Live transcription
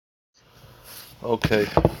Okay,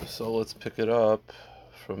 so let's pick it up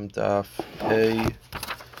from Daf Pei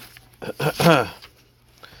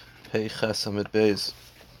Pei Ches Amid Beis.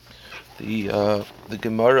 The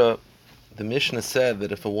Gemara, the Mishnah said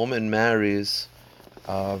that if a woman marries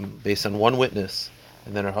based on one witness,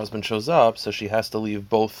 and then her husband shows up, so she has to leave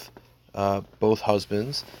both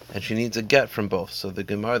husbands, and she needs a get from both. So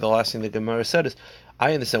the last thing the Gemara said is,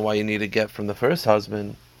 I understand why you need a get from the first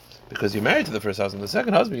husband, because you're married to the first husband. The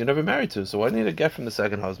second husband you're never married to, so why do you need a get from the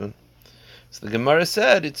second husband? So the Gemara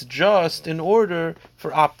said it's just in order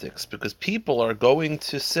for optics, because people are going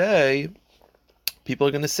to say, they're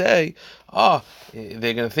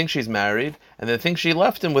going to think she's married, and they think she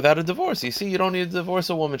left him without a divorce. You see, you don't need to divorce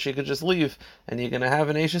a woman; she could just leave, and you're going to have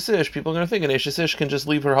an Eshes Ish. People are going to think an Eshes Ish can just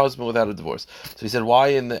leave her husband without a divorce. So he said, why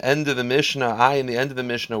in the end of the Mishnah,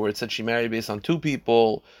 where it said she married based on two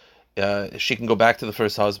people, she can go back to the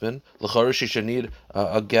first husband. L'chorah, she should need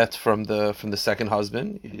a get from the second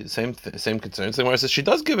husband. Same concern. So says she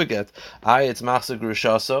does give a get. It's machzor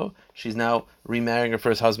grushaso. She's now remarrying her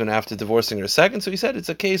first husband after divorcing her second. So he said it's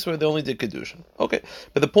a case where they only did kedushin. Okay,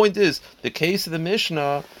 but the point is, the case of the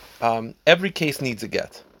Mishnah, every case needs a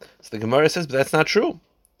get. So the Gemara says, but that's not true.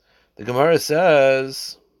 The Gemara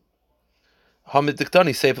says, Hamid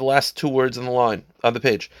Diktani, save the last two words on the line, on the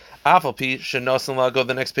page. Afal pi shenasan la, go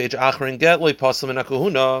the next page. Achrin get loy pasal min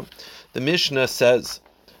hakahuna. The Mishnah says,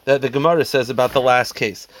 that the Gemara says about the last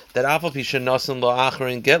case, that Afal pi shenasan la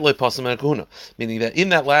achrin get loy pasal min hakahuna, meaning that in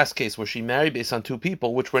that last case where she married based on two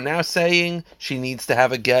people, which we're now saying she needs to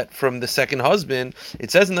have a get from the second husband, it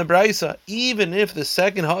says in the Braisa, even if the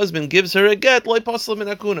second husband gives her a get, loy pasal min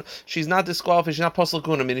hakahuna, she's not disqualified, she's not pasal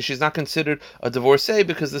kuna, meaning she's not considered a divorcee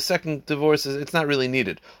because the second divorce it's not really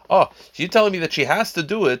needed. Oh, so you're telling me that she has to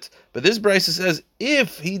do it, but this Braisa says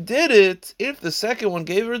if he did it, if the second one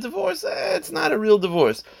gave her a divorce, it's not a real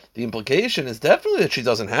divorce. The implication is definitely that she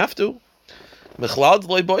doesn't have to.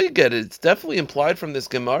 It's definitely implied from this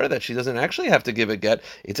Gemara that she doesn't actually have to give a get.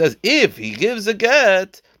 It says if he gives a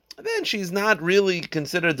get, then she's not really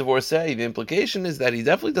considered a divorcee. The implication is that he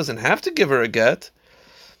definitely doesn't have to give her a get.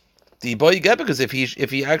 The boy get, because if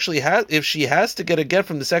she has to get a get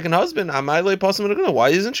from the second husband, why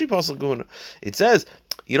isn't she pasal guna? It says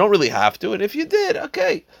you don't really have to, and if you did,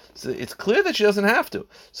 okay. So it's clear that she doesn't have to.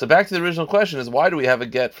 So back to the original question is, why do we have a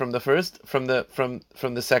get from the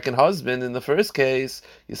second husband in the first case?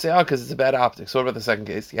 You say, because it's a bad optics. So what about the second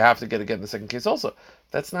case? You have to get a get in the second case also.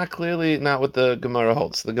 That's not what the Gemara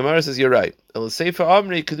holds. The Gemara says you're right. You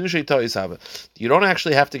don't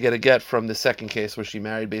actually have to get a get from the second case where she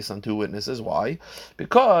married based on two witnesses. Why?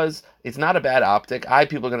 Because it's not a bad optic.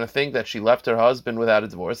 People are going to think that she left her husband without a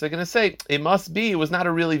divorce. They're going to say it was not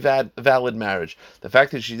a really valid marriage. The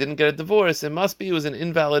fact that she didn't get a divorce, it was an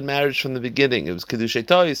invalid marriage from the beginning. It was kedushay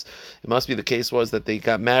tois. It must be the case was that they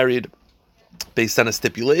got married based on a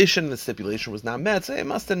stipulation, the stipulation was not met, so it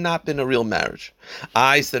must have not been a real marriage.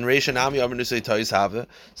 So then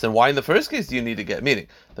why in the first case do you need to get? Meaning,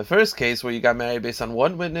 the first case where you got married based on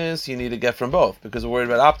one witness, you need to get from both, because we're worried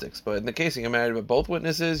about optics. But in the case you get married with both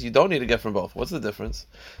witnesses, you don't need to get from both. What's the difference?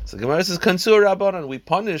 So the Gemara says, Kansur Rabbanan, we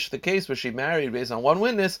punish the case where she married based on one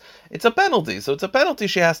witness, it's a penalty. So it's a penalty,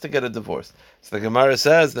 she has to get a divorce. So the Gemara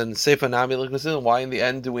says, then Sefer Nami, why in the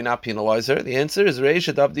end do we not penalize her? The answer is,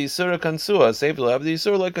 Reishat Abdi Surah Kansua.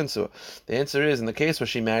 The answer is, in the case where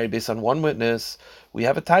she married based on one witness, we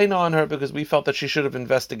have a taina on her because we felt that she should have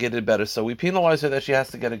investigated better, so we penalize her that she has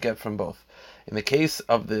to get a get from both. In the case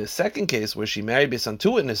of the second case where she married based on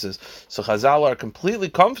two witnesses, so Chazal are completely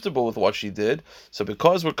comfortable with what she did, so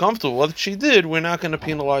because we're comfortable with what she did, we're not going to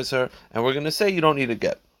penalize her, and we're going to say you don't need a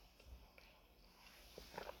get.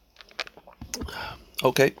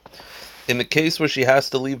 Okay. In the case where she has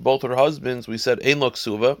to leave both her husbands, we said ein lo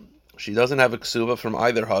ksuva. She doesn't have a ksuva from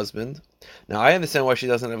either husband. Now I understand why she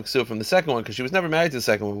doesn't have a ksuva from the second one, because she was never married to the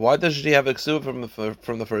second one. Why does she have a ksuva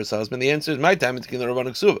from the first husband? The answer is my time it's kin rabban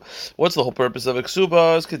ksuva. What's the whole purpose of a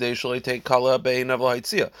ksuva? Is kadei shalei take kala bein avla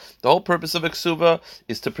haitzia. The whole purpose of a ksuva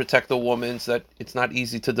is to protect the woman so that it's not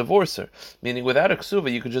easy to divorce her. Meaning, without a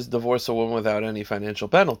ksuva, you could just divorce a woman without any financial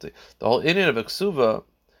penalty. The whole inyan of a ksuva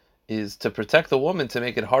is to protect the woman, to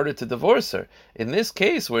make it harder to divorce her. In this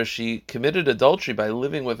case, where she committed adultery by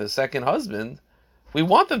living with a second husband, we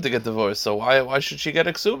want them to get divorced, so why should she get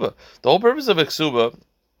a ksuba? The whole purpose of a ksuba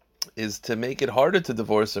is to make it harder to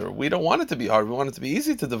divorce her. We don't want it to be hard, we want it to be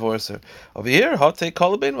easy to divorce her. Over here, we want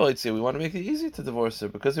to make it easy to divorce her.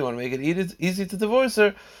 Because we want to make it easy to divorce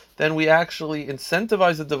her, then we actually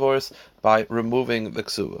incentivize the divorce by removing the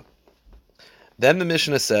ksuba. Then the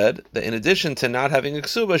Mishnah said that in addition to not having a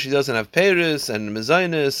ksuba, she doesn't have peris and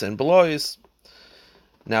mezainis and belois.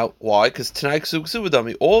 Now, why? Because Tanai Ksuv Ksuva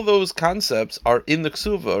Dami, all those concepts are in the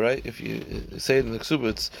Ksuva, right? If you say it in the Ksuva,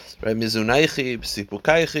 it's right, Mizunaichi,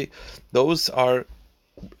 Psipukaichi, those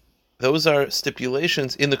are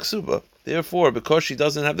stipulations in the Ksuva. Therefore, because she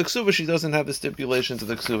doesn't have the Ksuva, she doesn't have the stipulations of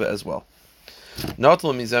the Ksuva as well. Not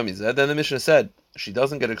Mizah. Then the Mishnah said she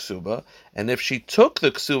doesn't get a Ksuva, and if she took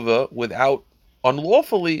the Ksuva without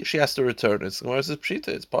unlawfully, she has to return. It's Pshita,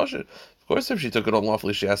 it's Pasha. Of course, if she took it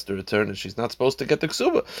unlawfully, she has to return, and she's not supposed to get the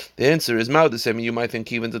ksuba. The answer is Maudas. I mean, you might think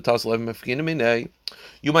even the taslev mefkina.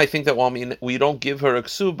 You might think that while we don't give her a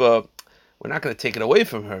ksuba, we're not going to take it away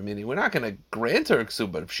from her. Meaning, we're not going to grant her a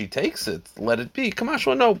ksuba. If she takes it, let it be.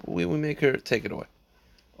 Kamashwa, no, we make her take it away.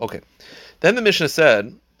 Okay. Then the Mishnah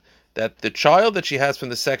said that the child that she has from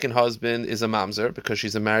the second husband is a mamzer because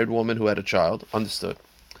she's a married woman who had a child. Understood.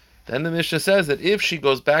 Then the Mishnah says that if she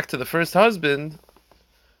goes back to the first husband,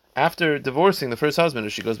 after divorcing the first husband,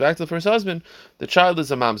 if she goes back to the first husband, the child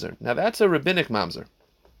is a mamzer. Now that's a rabbinic mamzer.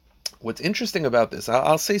 What's interesting about this,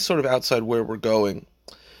 I'll say sort of outside where we're going.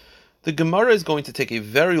 The Gemara is going to take a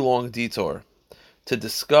very long detour to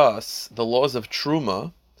discuss the laws of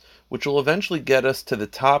Truma, which will eventually get us to the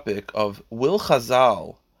topic of will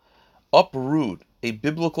Chazal uproot a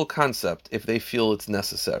biblical concept if they feel it's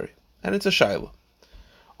necessary. And it's a shaila.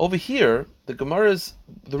 Over here, the Gemara is,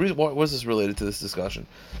 the reason, what was this related to this discussion?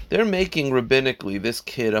 They're making rabbinically this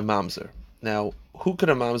kid a mamzer. Now, who could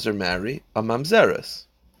a mamzer marry? A mamzeres.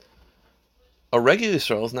 A regular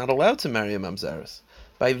Yisrael is not allowed to marry a mamzeres.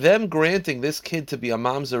 By them granting this kid to be a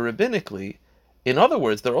mamzer rabbinically, in other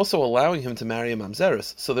words, they're also allowing him to marry a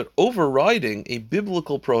mamzeres. So they're overriding a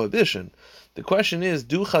biblical prohibition. The question is,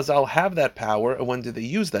 do Chazal have that power, and when do they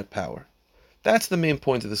use that power? That's the main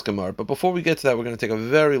point of this Gemara. But before we get to that, we're going to take a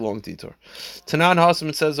very long detour. Tanan Hasim,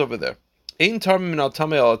 it says over there, Ein tarmim min al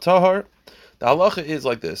tamei al tahar. The halacha is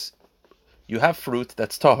like this. You have fruit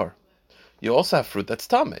that's tahar. You also have fruit that's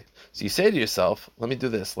tamei. So you say to yourself, let me do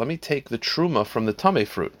this. Let me take the truma from the tamei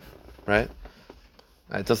fruit, right?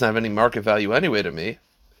 It doesn't have any market value anyway to me.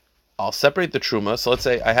 I'll separate the truma. So let's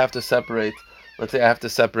say I have to separate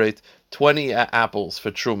 20 apples for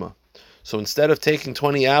truma. So instead of taking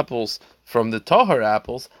 20 apples from the tahar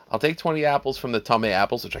apples, I'll take 20 apples from the tamei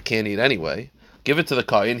apples, which I can't eat anyway, give it to the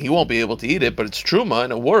kohen. He won't be able to eat it, but it's truma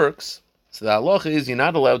and it works. So the halacha is you're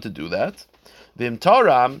not allowed to do that. Vim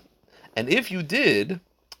taram, and if you did,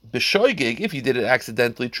 b'shoigig, if you did it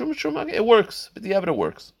accidentally, truma, it works. But the it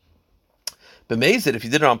works. B'mezid, if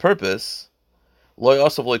you did it on purpose, loy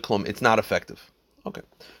osav loy klum, it's not effective. Okay.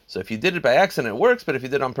 So if you did it by accident, it works, but if you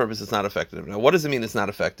did it on purpose, it's not effective. Now, what does it mean it's not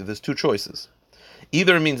effective? There's two choices.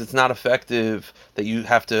 Either it means it's not effective that you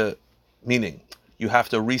have to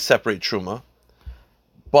re-separate truma,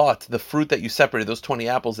 but the fruit that you separated, those 20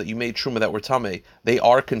 apples that you made truma that were tamei, they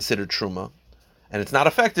are considered truma, and it's not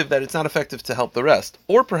effective to help the rest.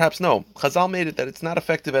 Or perhaps no, Chazal made it that it's not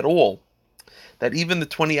effective at all, that even the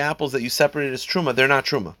 20 apples that you separated as truma, they're not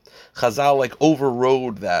truma. Chazal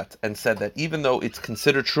overrode that and said that even though it's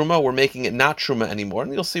considered truma, we're making it not truma anymore.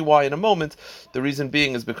 And you'll see why in a moment. The reason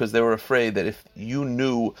being is because they were afraid that if you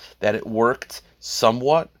knew that it worked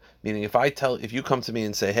somewhat, meaning if you come to me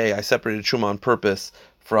and say, hey, I separated truma on purpose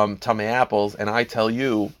from tamei apples, and I tell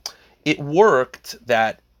you it worked,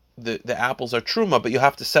 that the apples are truma, but you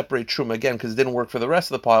have to separate truma again because it didn't work for the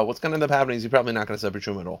rest of the pile, what's going to end up happening is you're probably not going to separate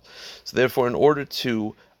truma at all. So therefore, in order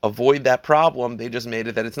to avoid that problem, they just made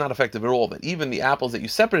it that it's not effective at all, that even the apples that you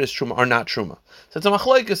separate as truma are not truma. So it's a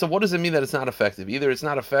machlokes of what does it mean that it's not effective? Either it's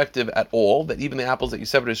not effective at all, that even the apples that you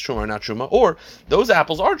separate as truma are not truma, or those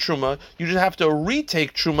apples are truma, you just have to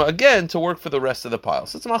retake truma again to work for the rest of the pile.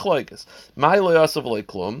 So it's a machlokes. My loyasav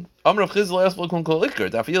leiklum. Rav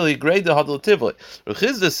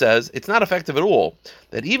Chizda says it's not effective at all,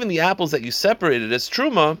 that even the apples that you separated as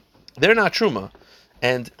truma, they're not truma.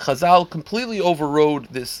 And Chazal completely overrode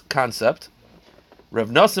this concept. Rav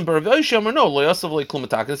Nassim bar Rav Yoshi no, lo yasav leiklum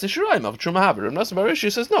atakas yishurayim of truma haver. Rav Nassim bar Yoshi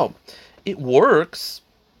says no, it works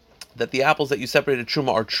that the apples that you separated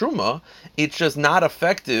truma are truma. It's just not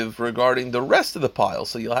effective regarding the rest of the pile.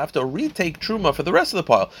 So you'll have to retake truma for the rest of the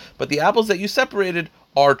pile. But the apples that you separated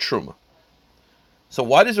are truma. So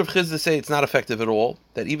why does Rav Chizda say it's not effective at all?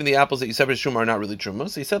 That even the apples that you separate as truma are not really truma?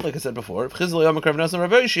 So he said, like I said before, Rav Chizda Rav Nassim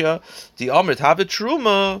Rav Yoshia, the Amrit have it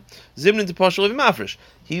truma, zimnin to pashal mafresh.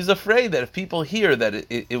 He's afraid that if people hear that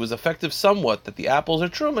it was effective somewhat, that the apples are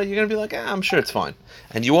truma, you're going to be like, I'm sure it's fine.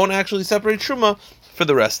 And you won't actually separate truma for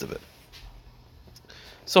the rest of it.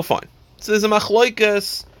 So fine. So there's a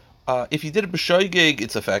machlokes if you did it b'shoigig,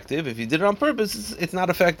 it's effective. If you did it on purpose, it's not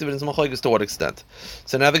effective, and it's machlokes to what extent.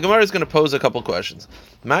 So now the Gemara is going to pose a couple questions.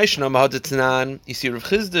 Ma'ishna mahadetnan. You see, Rav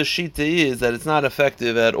Chizda's shita is that it's not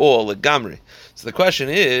effective at all, like gamri. So the question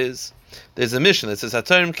is, there's a mission that says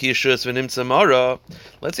Hatarim kishus v'nimtza mara.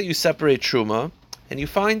 Let's say you separate truma, and you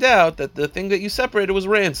find out that the thing that you separated was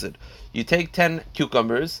rancid. You take 10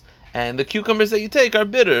 cucumbers, and the cucumbers that you take are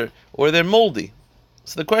bitter or they're moldy.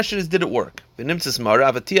 So the question is, did it work? Truma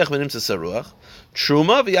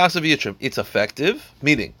v'yasav. It's effective,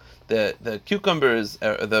 meaning the cucumbers,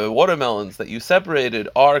 the watermelons that you separated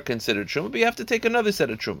are considered truma, but you have to take another set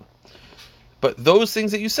of truma. But those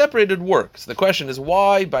things that you separated work. So the question is,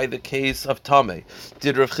 why, by the case of Tameh,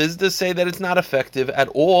 did Rav Chizda say that it's not effective at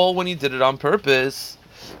all when you did it on purpose?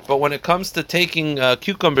 But when it comes to taking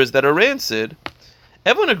cucumbers that are rancid,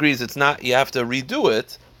 everyone agrees it's not, you have to redo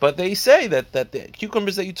it, but they say that the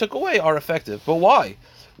cucumbers that you took away are effective. But why?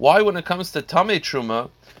 Why, when it comes to Tameh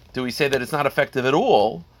Truma, do we say that it's not effective at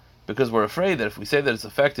all? Because we're afraid that if we say that it's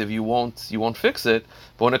effective, you won't fix it.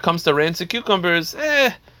 But when it comes to rancid cucumbers,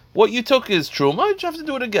 what you took is truma, you have to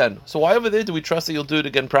do it again. So why over there do we trust that you'll do it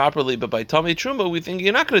again properly, but by Tameh Truma we think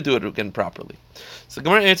you're not going to do it again properly? So the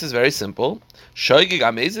Gemara answer is very simple. The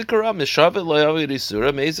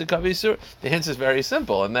answer is very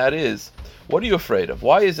simple, and that is, what are you afraid of?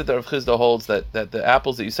 Why is it that Rav Chizda holds that the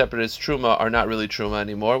apples that you separated as truma are not really truma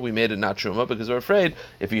anymore? We made it not truma because we're afraid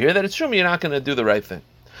if you hear that it's truma, you're not going to do the right thing.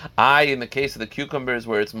 In the case of the cucumbers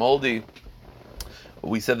where it's moldy,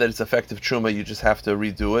 we said that it's effective truma, you just have to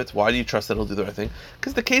redo it. Why do you trust that it'll do the right thing?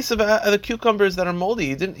 Because the case of the cucumbers that are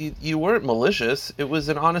moldy, you weren't malicious, it was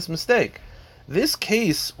an honest mistake. This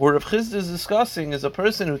case where Rav Chizda is discussing is a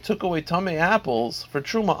person who took away tamei apples for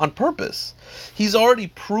truma on purpose. He's already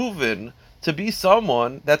proven to be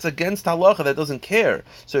someone that's against halacha, that doesn't care.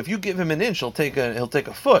 So if you give him an inch, he'll take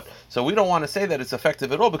a foot. So we don't want to say that it's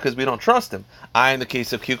effective at all because we don't trust him. In the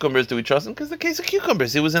case of cucumbers, do we trust him? Because the case of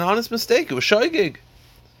cucumbers, it was an honest mistake. It was shoygig.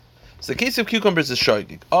 So the case of cucumbers is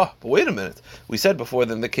shoygig. But wait a minute. We said before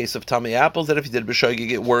that in the case of tamei apples that if you did b'shoygig,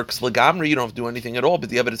 it works. Legamri, you don't have to do anything at all. But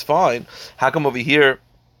the B'diavad, it's fine. How come over here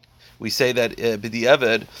we say that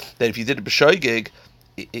B'diavad, that if you did b'shoygig,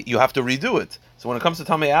 you have to redo it? So when it comes to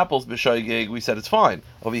tamei apples b'shoygig, we said it's fine.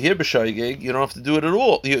 Over here b'shoygig, you don't have to do it at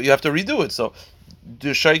all. You have to redo it. So do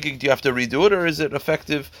you have to redo it, or is it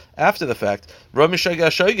effective after the fact?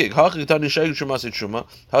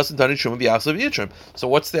 So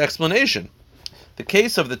what's the explanation? The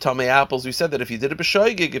case of the tamei apples, we said that if you did it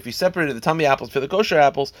b'shoygig, if you separated the tamei apples for the kosher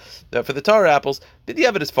apples, for the tar apples, the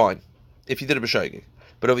diavad is fine if you did it b'shoygig.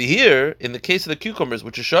 But over here, in the case of the cucumbers,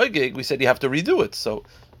 which is shoygig, we said you have to redo it. So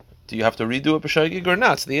do you have to redo it b'shoygig or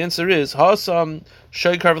not? So the answer is hasam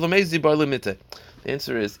shoykar v'lamezi bar limite. The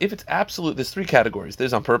answer is, if it's absolute, there's three categories.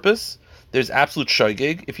 There's on purpose, there's absolute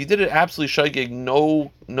shoygig. If you did it absolute shoygig,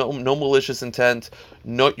 no malicious intent,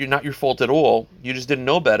 you're not your fault at all, you just didn't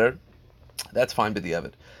know better, that's fine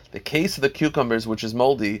b'diavad. The case of the cucumbers, which is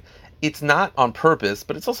moldy, it's not on purpose,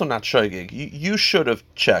 but it's also not shoygig. You should have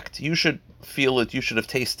checked. You should feel it. You should have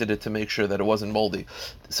tasted it to make sure that it wasn't moldy.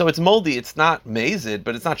 So it's moldy. It's not mazid,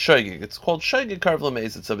 but it's not shoygig. It's called shoygig karvla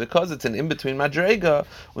mazid. So because it's an in-between madrega,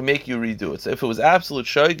 we make you redo it. So if it was absolute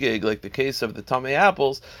shoygig, like the case of the tamei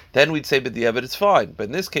apples, then we'd say b'diavad it's fine. But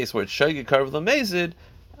in this case, where it's shoygig karvla mazid,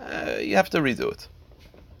 you have to redo it.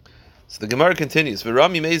 So the Gemara continues.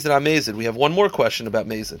 V'rami mazid ha-mazid. We have one more question about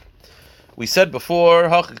mazid. We said before,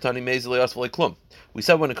 we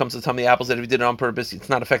said when it comes to tamei apples that if you did it on purpose, it's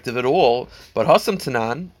not effective at all. But hasam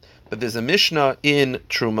tanan, but there's a Mishnah in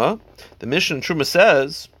Truma. The Mishnah in Truma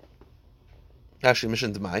says, actually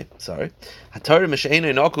Mishnah Demai, sorry.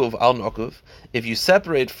 If you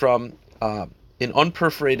separate from an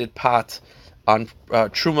unperforated pot on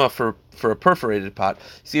Truma for a perforated pot,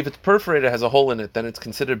 see if it's perforated, has a hole in it, then it's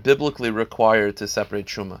considered biblically required to separate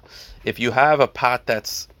Truma. If you have a pot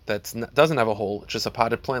doesn't have a hole, it's just a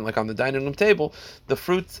potted plant like on the dining room table, the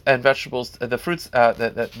fruits and vegetables, the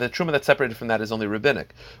truma that's separated from that is only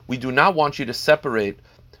rabbinic. We do not want you to separate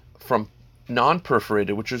from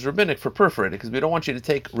non-perforated, which is rabbinic, for perforated, because we don't want you to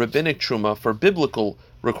take rabbinic truma for biblical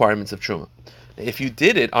requirements of truma. If you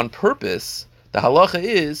did it on purpose, the halacha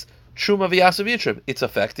is truma v'yasav yitrim. It's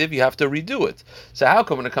effective, you have to redo it. So how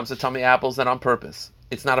come when it comes to tamei apples that on purpose,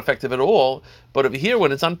 it's not effective at all, but over here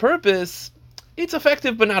when it's on purpose, it's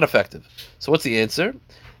effective but not effective? So what's the answer?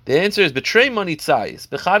 The answer is betray money tzayis,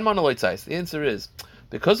 bechad manaloy tzayis. The answer is,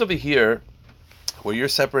 because over here, where you're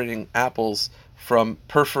separating apples from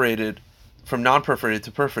non-perforated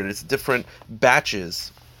to perforated, it's different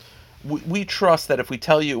batches we trust that if we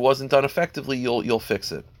tell you it wasn't done effectively, you'll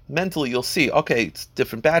fix it. Mentally, you'll see, okay, it's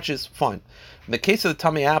different batches, fine. In the case of the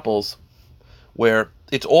tummy apples, where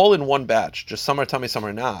it's all in one batch, just some are tummy, some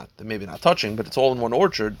are not, they're maybe not touching, but it's all in one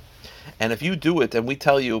orchard, and if you do it and we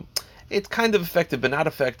tell you it's kind of effective but not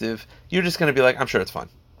effective, you're just going to be like, I'm sure it's fine.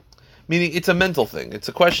 Meaning it's a mental thing. It's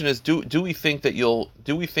a question is do we think that you'll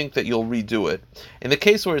redo it? In the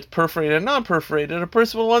case where it's perforated and non-perforated, a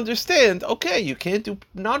person will understand, okay, you can't do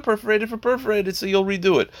non-perforated for perforated, so you'll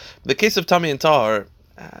redo it. In the case of tummy and tahar,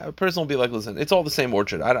 a person will be like, listen, it's all the same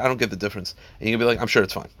orchard. I don't get the difference. And you can be like, I'm sure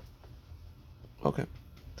it's fine. Okay.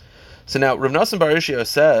 So now Rav Nosson Bar Ishia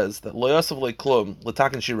says that lo yasav leklum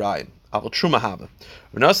l'taken shirayin aval truma hava.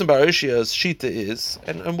 Rav Nosson Bar Ishia's shita is,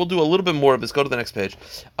 and we'll do a little bit more of this. Go to the next page.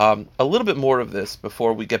 A little bit more of this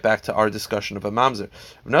before we get back to our discussion of a mamzer.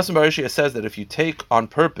 Rav Nosson Bar Ishia says that if you take on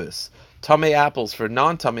purpose tamei apples for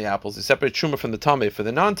non-tamei apples, you separate truma from the tamei for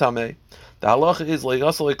the non-tamei. The halacha is lo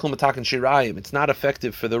yasav leklum l'taken shirayim. It's not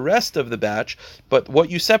effective for the rest of the batch, but what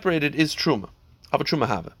you separated is truma.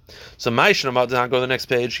 So Maishan about to go to the next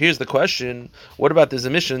page. Here's the question: what about this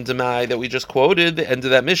emission demai that we just quoted? The end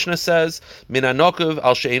of that Mishnah says, "Min hanokov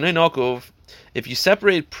al she'enei nokov." If you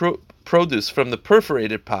separate produce from the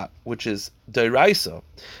perforated pot, which is dairaisa,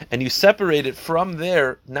 and you separate it from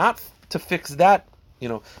there, not to fix that.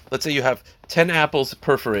 Let's say you have 10 apples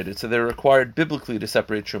perforated, so they're required biblically to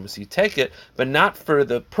separate truma. So you take it, but not for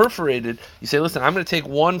the perforated. You say, listen, I'm going to take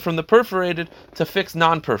one from the perforated to fix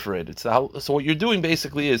non-perforated. So what you're doing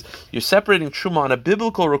basically is you're separating truma on a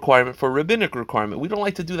biblical requirement for a rabbinic requirement. We don't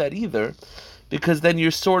like to do that either, because then you're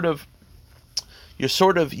sort of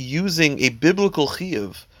using a biblical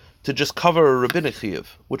chiyuv to just cover a rabbinic chiyuv,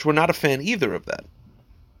 which we're not a fan either of that.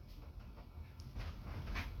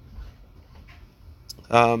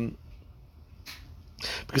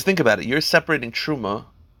 Because think about it, you're separating truma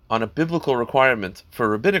on a biblical requirement for a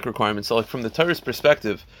rabbinic requirement. So, like from the Torah's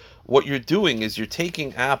perspective, what you're doing is you're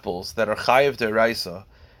taking apples that are chayiv deraisa,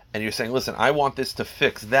 and you're saying, listen, I want this to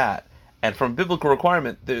fix that. And from biblical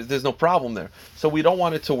requirement, there's no problem there. So we don't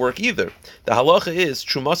want it to work either. The halacha is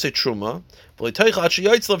truma se truma. The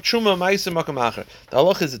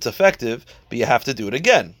halacha is it's effective, but you have to do it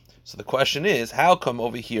again. So the question is, how come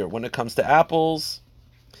over here, when it comes to apples,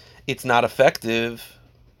 it's not effective,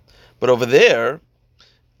 but over there,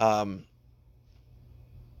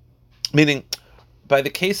 meaning by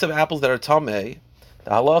the case of apples that are tamei,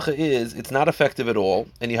 the halacha is it's not effective at all,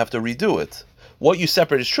 and you have to redo it. What you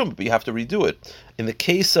separate is truma, but you have to redo it. In the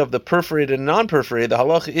case of the perforated and non-perforated, the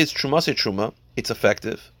halacha is truma se truma, it's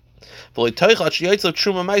effective. But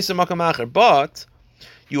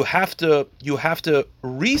you have to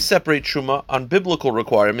re-separate truma on biblical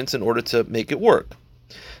requirements in order to make it work.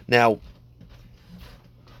 Now,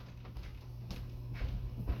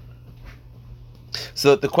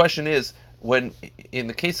 so the question is, when in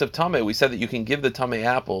the case of tamei, we said that you can give the tamei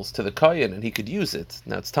apples to the kohen and he could use it.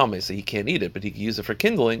 Now it's tamei, so he can't eat it, but he can use it for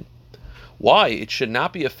kindling. Why? It should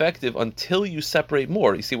not be effective until you separate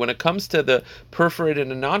more. You see, when it comes to the perforated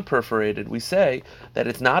and non-perforated, we say that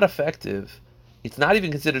it's not effective. It's not even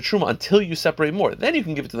considered truma until you separate more. Then you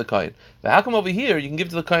can give it to the kohen. But how come over here you can give it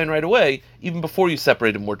to the kohen right away, even before you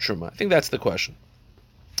separated more truma? I think that's the question.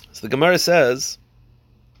 So the Gemara says,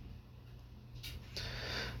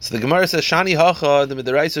 Shani hacha the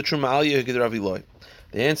midaraisa truma aliyah gidraviloi.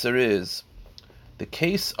 The answer is, the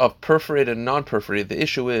case of perforated and non-perforated, the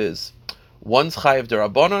issue is, one's chayiv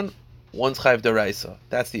derabanan, one's chayiv deraisa.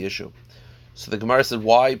 That's the issue. So the Gemara says,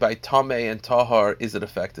 why by tamei and tahar is it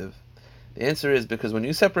effective? The answer is because when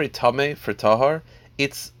you separate tamei for tahar,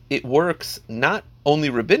 it works not only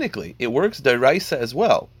rabbinically, it works deraisa as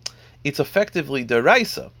well. It's effectively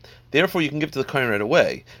deraisa. Therefore, you can give it to the kohen right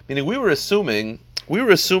away. Meaning, we were assuming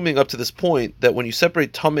up to this point that when you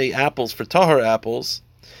separate tamei apples for tahar apples,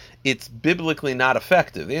 it's biblically not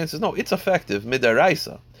effective. The answer is no, it's effective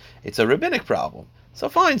midaraisa. It's a rabbinic problem. So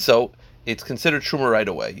fine, so it's considered truma right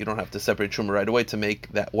away. You don't have to separate truma right away to make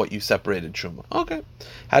that what you separated truma. Okay.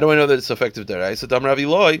 How do I know that it's effective deraisa? Dam Rav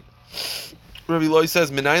Eloi. Rav Eloi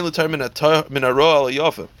says, Minayin l'tar min haro al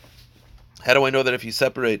yofa. How do I know that if you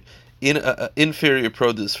separate inferior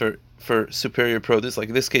produce for superior produce, like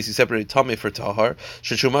in this case, you separate tamei for tahar.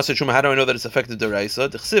 How do I know that it's effective deraisa?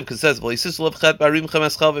 Because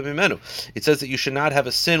it says that you should not have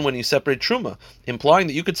a sin when you separate truma, implying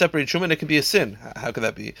that you could separate truma and it could be a sin. How could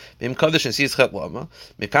that be? The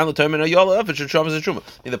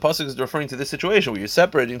pasuk is referring to this situation where you're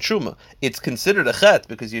separating truma. It's considered a chet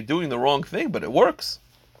because you're doing the wrong thing, but it works.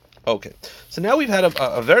 Okay, so now we've had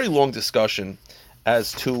a very long discussion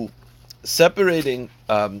as to separating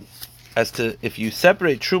as to if you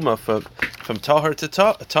separate truma from tahar to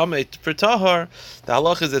tamei for tahar, the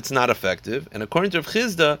halach is it's not effective. And according to Rav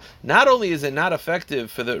Chizda, not only is it not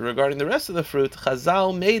effective regarding the rest of the fruit,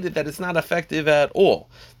 Chazal made it that it's not effective at all.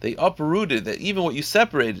 They uprooted that even what you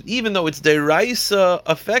separated, even though it's deraisa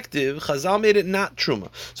effective, Chazal made it not truma.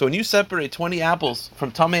 So when you separate 20 apples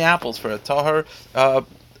from tamei apples for a tahar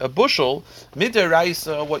a bushel,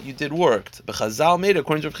 midiraisa, what you did worked. But Chazal made it,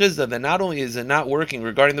 according to Rav Chizda, that not only is it not working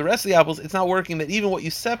regarding the rest of the apples, it's not working that even what you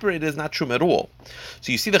separated is not true at all.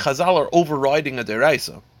 So you see the Chazal are overriding a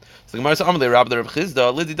deraisa. So the Gemara says, "Amalei Rabbi Rav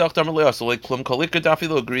Chizda, Lidi Dachtar Amalei so like Klum Kolika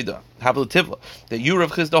Dafilo Grida Havlu Tivla." That you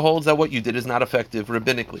Rav Chizda holds that what you did is not effective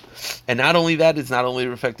rabbinically, and not only that, it's not only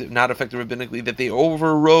not effective rabbinically, that they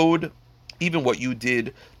overrode even what you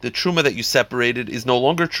did. The truma that you separated is no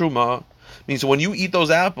longer truma. Means when you eat those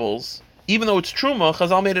apples, even though it's truma,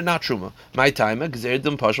 Chazal made it not truma. My time, because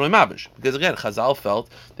again, Chazal felt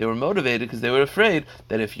they were motivated because they were afraid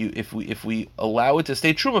that if we allow it to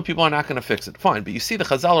stay truma, people are not going to fix it. Fine, but you see, the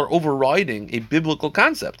Chazal are overriding a biblical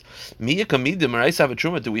concept.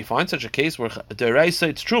 Do we find such a case where deraisa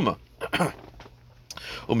it's truma?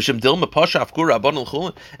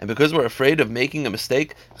 And because we're afraid of making a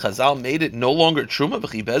mistake, Chazal made it no longer truma.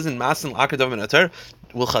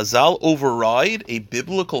 Will Chazal override a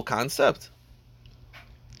biblical concept?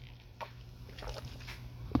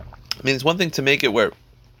 I mean, it's one thing to make it where,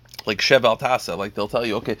 like Shev al Tasa, like they'll tell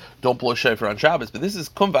you, okay, don't blow shofar on Shabbos, but this is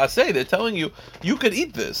Kum Vaseh. They're telling you, you could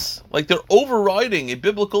eat this. Like they're overriding a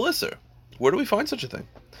biblical isser. Where do we find such a thing?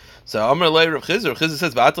 So Amar Lei Rav Chizda. Rav Chizda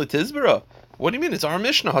says, V'atli Tizbara. What do you mean? It's our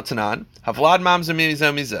Mishnah, Hatanan. Havlad Mamzer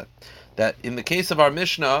Mizeh Mizeh. That in the case of our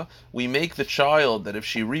Mishnah, we make the child that if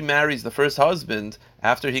she remarries the first husband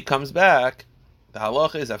after he comes back, the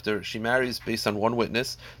halacha is after she marries based on one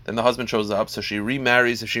witness, then the husband shows up, so she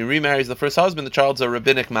remarries. If she remarries the first husband, the child's a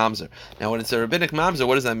rabbinic mamzer. Now, when it's a rabbinic mamzer,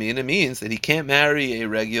 what does that mean? It means that he can't marry a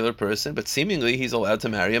regular person, but seemingly he's allowed to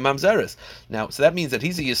marry a mamzeres. Now, so that means that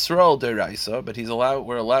he's a Yisrael deraisa, but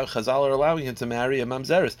Chazal are allowing him to marry a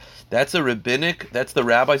mamzeres. That's a rabbinic. That's the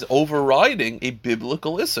rabbis overriding a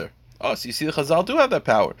biblical isser. Oh, so you see the Chazal do have that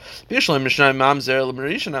power. So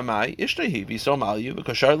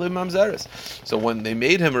when they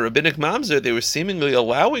made him a rabbinic mamzer, they were seemingly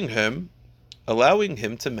allowing him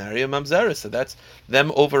to marry a mamzeres. So that's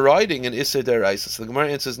them overriding an Isser Deraisa. So the Gemara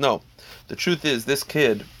answers no. The truth is, this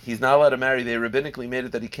kid, he's not allowed to marry. They rabbinically made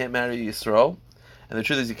it that he can't marry Yisrael, and the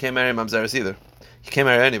truth is he can't marry a mamzeres either. He can't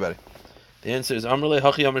marry anybody. The answer is Amrle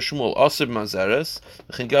Hachi Amar Shmuel Asib Mamzeres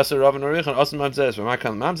Chingasar Rav and Orich and Asib Mamzeres.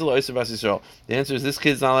 V'Makam Mamzel Asib Vas Yisrael. The answer is this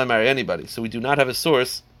kid's not allowed to marry anybody. So we do not have a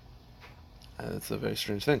source. That's a very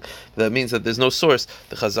strange thing. That means that there's no source.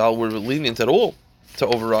 The Chazal were lenient at all to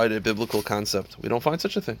override a biblical concept. We don't find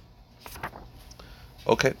such a thing.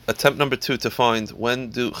 Okay, attempt number 2 to find when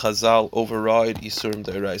do Chazal override Isurim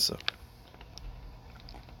D'Oraisa.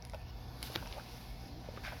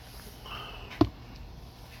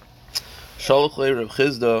 Shalach le Rav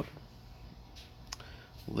Chizda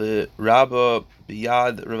le Rabba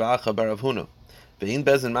biyad Rav Acha bar Rav Huna. Ve'in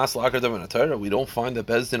Bezdin masal akar davar Torah. We don't find that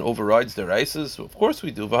Bezdin overrides the Raisas. Of course we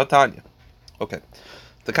do. V'hatanya. Okay,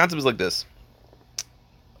 the concept is like this: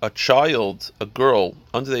 a child, a girl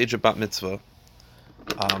under the age of bat mitzvah,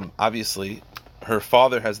 obviously, her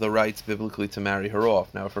father has the rights biblically to marry her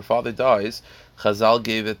off. Now, if her father dies, Chazal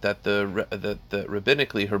gave it that the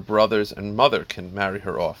rabbinically her brothers and mother can marry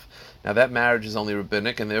her off. Now, that marriage is only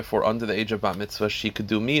rabbinic, and therefore, under the age of bat mitzvah, she could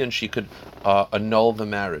do me and she could annul the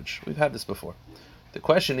marriage. We've had this before. The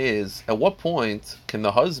question is, at what point can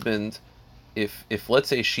the husband, if let's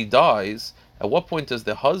say she dies, at what point does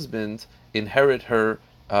the husband inherit her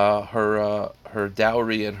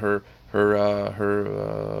dowry and her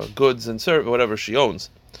goods and whatever she owns?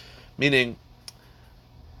 Meaning,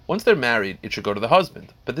 once they're married, it should go to the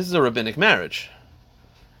husband. But this is a rabbinic marriage,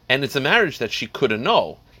 and it's a marriage that she could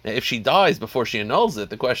annul. Now, if she dies before she annuls it,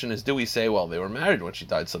 the question is, do we say, well, they were married when she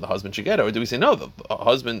died, so the husband should get it? Or do we say, no, the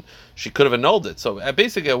husband, she could have annulled it? So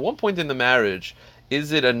basically, at one point in the marriage,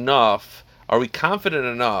 is it enough, are we confident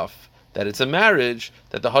enough that it's a marriage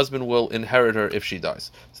that the husband will inherit her if she dies?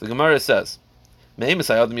 So the Gemara says,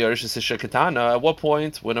 at what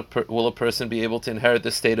point will a person be able to inherit the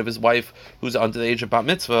state of his wife who's under the age of bat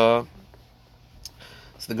mitzvah?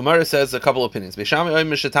 So the Gemara says a couple of opinions.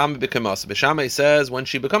 Beishamai says when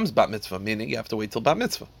she becomes bat mitzvah, meaning you have to wait till bat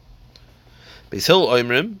mitzvah. Beis Hillel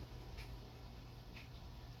oimrim,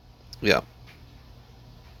 yeah.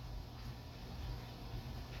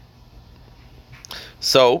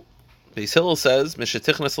 So Beis Hillel says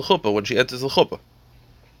mishatichnas l'chuppah, when she enters the chuppah.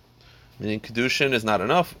 Meaning kedushin is not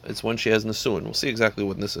enough. It's when she has nesuin. We'll see exactly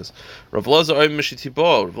what this is. Rav Loza oim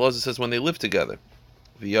mishitibo. Rav Loza says when they live together.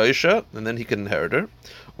 V'yosha, and then he could inherit her.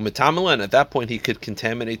 Umetamela, and at that point he could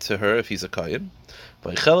contaminate to her if he's a kayin.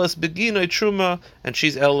 V'yichelas beginoi truma, and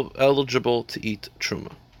she's eligible to eat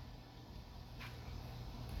truma.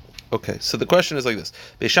 Okay, so the question is like this.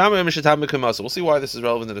 We'll see why this is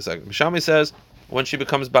relevant in a second. Bishami says when she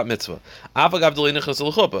becomes bat mitzvah,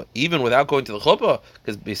 even without going to the chuppah,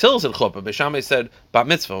 because Beis Hillel said chuppah. Bishami said bat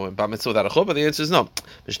mitzvah. When bat mitzvah without a chuppah, the answer is no.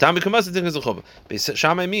 Beis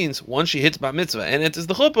Shammai means once she hits bat mitzvah and enters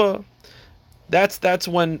the chuppah, that's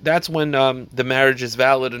when the marriage is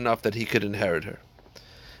valid enough that he could inherit her.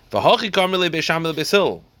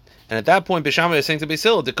 And at that point, Beis Shammai is saying to Beis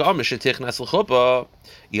Hillel, so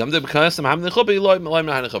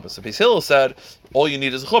Beis Hillel said, all you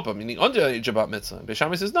need is a chuppah, meaning under age of bat mitzvah. Beis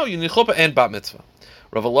Shammai says, no, you need chuppah and bat mitzvah.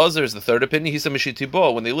 Rav Elazar is the third opinion. He said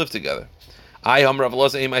mishitibo when they live together. Rav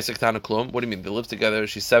Elazar, what do you mean? They live together.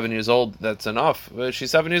 She's 7 years old. That's enough.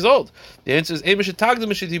 She's 7 years old. The answer is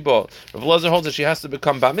mishitibo. Rav Elazar holds that she has to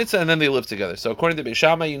become bat mitzvah and then they live together. So according to Beis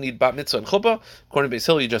Shammai, you need bat mitzvah and chuppah. According to Beis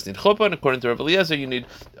Hillel, you just need chuppah. And according to Rav Eliezer, you need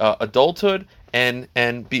adulthood and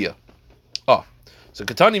bia. So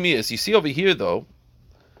Katani Miyas, you see over here though,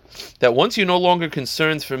 that once you're no longer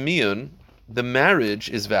concerned for Miyun, the marriage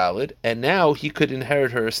is valid, and now he could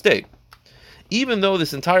inherit her estate. Even though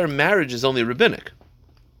this entire marriage is only rabbinic.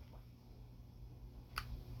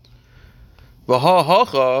 Let's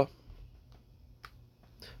go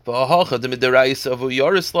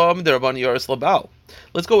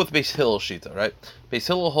with Beis Hillel Shita, right? Beis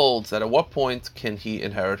Hillel holds that at what point can he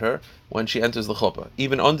inherit her? When she enters the chuppah,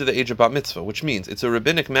 even under the age of bat mitzvah, which means it's a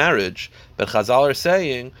rabbinic marriage, but Chazal are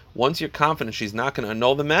saying, once you're confident she's not going to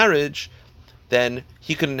annul the marriage, then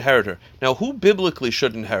he could inherit her. Now, who biblically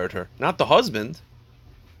should inherit her? Not the husband.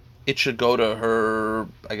 It should go to her,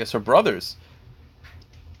 I guess, her brothers,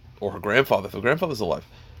 or her grandfather, if her grandfather's alive.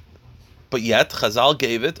 But yet, Chazal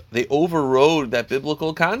gave it, they overrode that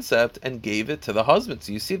biblical concept and gave it to the husband.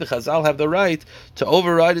 So you see, the Chazal have the right to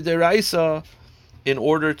override a deraisa in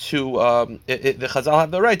order to, the Chazal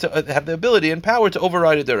have the right to have the ability and power to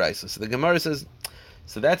override a deraisa. So the Gemara says,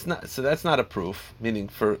 so that's not a proof, meaning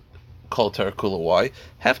for Kol Ter Kula. Why?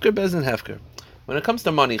 Hefker Bezin Hefker. When it comes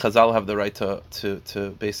to money, Chazal have the right to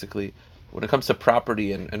basically, when it comes to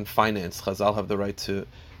property and finance, Chazal have the right to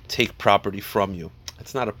take property from you.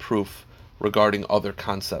 It's not a proof regarding other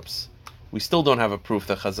concepts. We still don't have a proof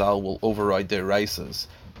that Chazal will override their raisas.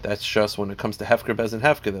 That's just when it comes to Hefker Bezin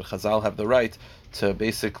Hefker that Chazal have the right to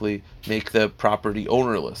basically make the property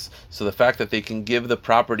ownerless. So the fact that they can give the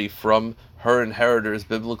property from her inheritors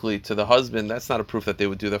biblically to the husband, that's not a proof that they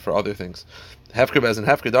would do that for other things. Hefker Bezin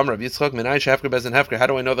Hefker, Dam Rav Yitzchak, Menaish Hefker Bezin Hefker. How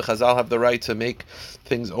do I know the Chazal have the right to make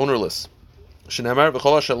things ownerless? The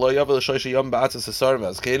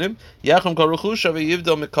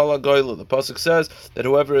pasuk says that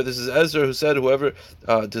whoever, this is Ezra who said, whoever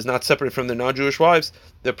does not separate from their non-Jewish wives,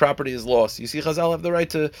 their property is lost. You see, Chazal have the right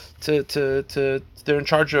to they're in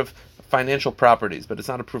charge of financial properties, but it's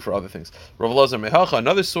not a proof for other things. Rav Elazar Mehacha,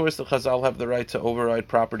 another source that Chazal have the right to override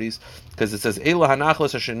properties, because it says Eila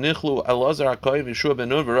Hanachlas Asher Nichlu Elazar HaKohen Yeshua Ben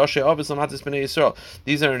Nun V'Roshei Avis Lamatis Bnei Yisrael.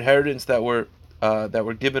 These are inheritance that were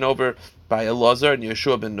given over by Elazar and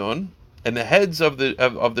Yeshua ben Nun, and the heads of the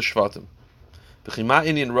Shvatim. V'chima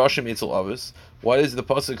Inyan Roshim Eitzel Avis. Why does the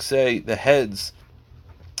pasuk say the heads?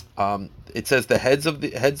 It says the heads of the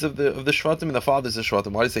Shvatim and the fathers of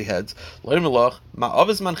Shvatim. Why does it say heads?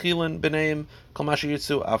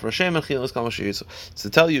 To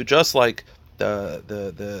tell you, just like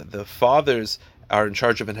the fathers are in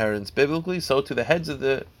charge of inheritance biblically, so to the heads of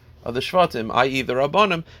the Shvatim, i.e. the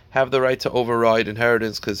Rabbanim, have the right to override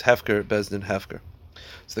inheritance because Hefker, Bezdin, Hefker.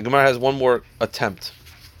 So the Gemara has one more attempt,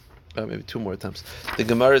 maybe two more attempts. The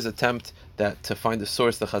Gemara's attempt to find the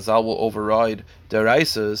source that Chazal will override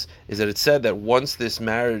deraisas is that it said that once this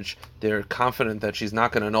marriage, they're confident that she's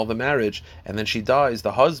not going to annul the marriage, and then she dies,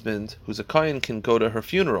 the husband, who's a kohen, can go to her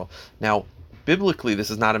funeral. Now, biblically, this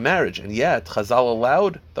is not a marriage, and yet Chazal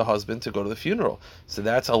allowed the husband to go to the funeral. So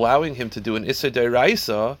that's allowing him to do an Issa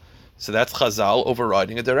deraisa. So that's Chazal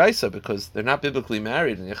overriding a deraisa because they're not biblically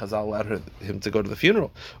married, and Chazal allowed him to go to the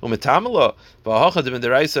funeral.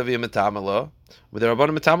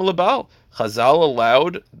 Chazal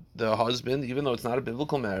allowed the husband, even though it's not a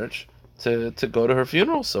biblical marriage, to go to her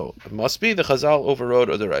funeral. So it must be the Chazal overrode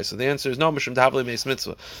a deraisa. The answer is no. Mishum Tavli Meis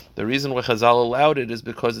Mitzvah. The reason why Chazal allowed it is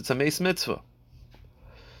because it's a Meis Mitzvah,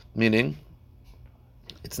 meaning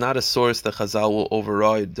It's not a source that Chazal will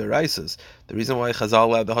override the Raisas. The reason why Chazal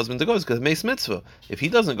allowed the husband to go is because Meis Mitzvah. If he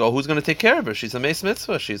doesn't go, who's going to take care of her? She's a Meis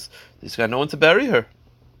Mitzvah. He's got no one to bury her.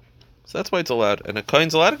 So that's why it's allowed. And a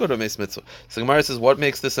Kohen's allowed to go to a Meis Mitzvah. So Gemara says, what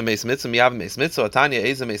makes this a Meis Mitzvah? Miyav Meis Mitzvah. Atanya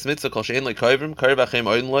is a Meis Mitzvah. Kol she'en le koivrim, koiv achem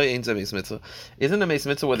oin loy, ain't a Meis Mitzvah. Isn't a Meis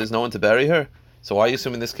Mitzvah where there's no one to bury her? So why are you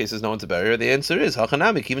assuming in this case there's no one to bury her? The answer is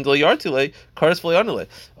hachanamik, even yartile, karas v'leyanile.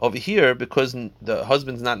 Over here, because the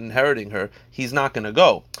husband's not inheriting her, he's not going to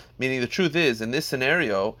go. Meaning the truth is, in this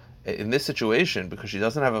scenario, in this situation, because she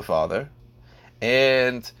doesn't have a father,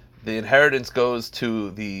 and the inheritance goes to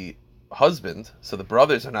the husband, so the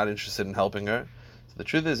brothers are not interested in helping her. So the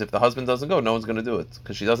truth is, if the husband doesn't go, no one's going to do it,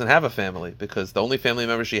 because she doesn't have a family, because the only family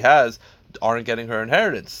members she has aren't getting her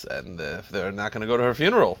inheritance, and if they're not going to go to her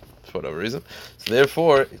funeral for whatever reason, so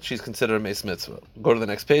therefore she's considered a Meis Mitzvah. Go to the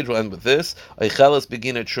next page. We'll end with this: Eicheles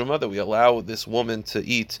begin at Truma, that we allow this woman to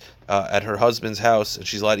eat at her husband's house, and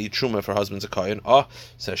she's allowed to eat Truma if her husband's a Kohen.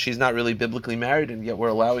 So she's not really biblically married, and yet we're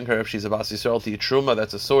allowing her, if she's a Bas Yisrael, to eat Truma.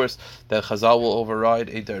 That's a source that Chazal will override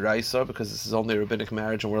a Deraisa, because this is only a rabbinic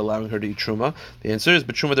marriage, and we're allowing her to eat Truma. The answer is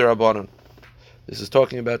B'Truma Derabanan. This is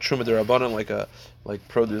talking about Truma Derabanan, like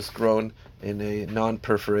produce grown in a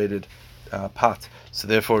non-perforated pot. So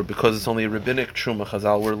therefore, because it's only a rabbinic Truma,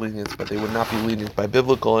 Chazal were lenient, but they would not be lenient by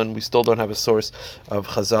biblical, and we still don't have a source of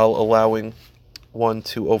Chazal allowing one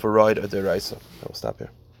to override a deraisa. I will stop here.